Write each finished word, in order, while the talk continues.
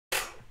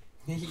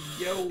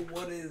Yo,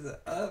 what is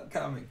up,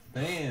 comic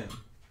fam?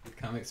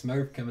 Comic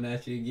Smurph coming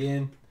at you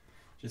again.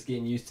 Just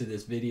getting used to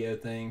this video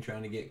thing,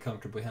 trying to get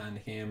comfortable behind the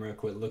camera,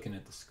 quit looking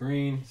at the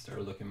screen,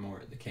 start looking more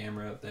at the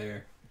camera up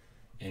there.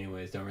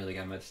 Anyways, don't really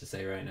got much to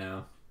say right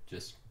now.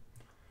 Just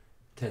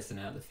testing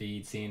out the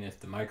feed, seeing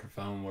if the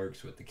microphone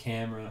works with the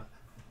camera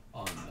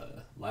on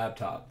the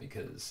laptop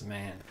because,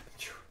 man,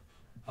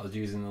 I was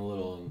using the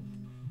little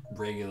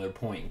regular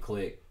point and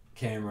click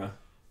camera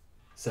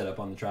set up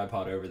on the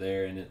tripod over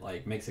there, and it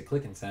like makes a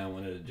clicking sound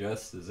when it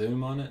adjusts the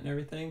zoom on it and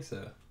everything.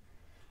 So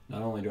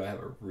not only do I have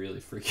a really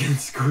freaking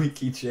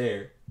squeaky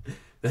chair,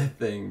 that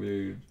thing,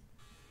 dude,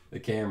 the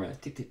camera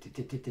tick tick tick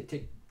tick tick tick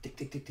tick tick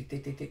tick tick tick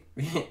tick tick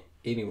tick.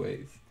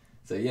 Anyways,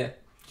 so yeah,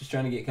 just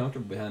trying to get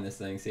comfortable behind this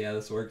thing, see how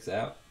this works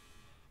out.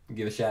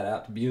 Give a shout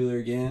out to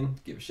Bueller again.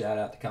 Give a shout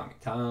out to Comic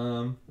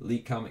Tom,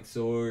 Elite Comic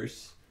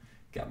Source.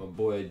 Got my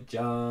boy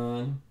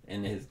John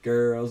and his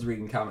girls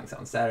reading comics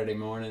on Saturday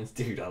mornings.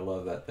 Dude, I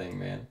love that thing,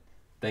 man.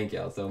 Thank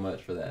y'all so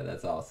much for that.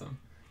 That's awesome.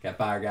 Got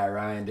Fire Guy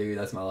Ryan, dude.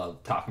 That's my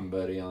little talking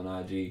buddy on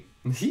IG.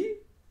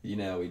 You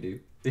know how we do.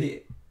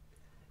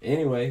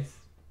 Anyways,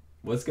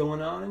 what's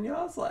going on in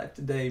y'all's life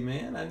today,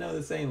 man? I know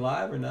this ain't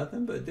live or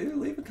nothing, but dude,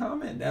 leave a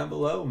comment down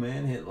below,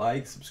 man. Hit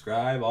like,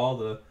 subscribe, all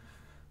the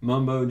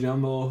mumbo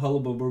jumbo,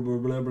 hullabaloo, blah,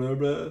 blah, blah, blah,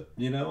 blah.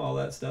 You know, all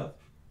that stuff.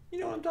 You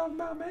know what I'm talking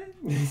about, man?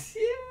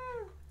 Yeah.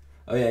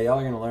 Oh yeah, y'all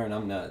are gonna learn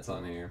I'm nuts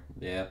on here.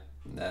 Yeah,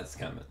 that's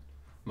coming.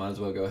 Might as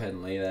well go ahead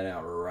and lay that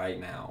out right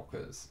now,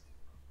 because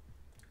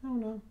I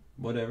don't know,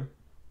 whatever,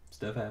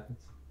 stuff happens.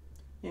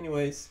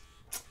 Anyways,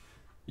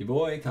 your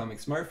boy Comic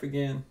Smurph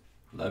again.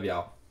 Love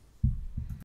y'all.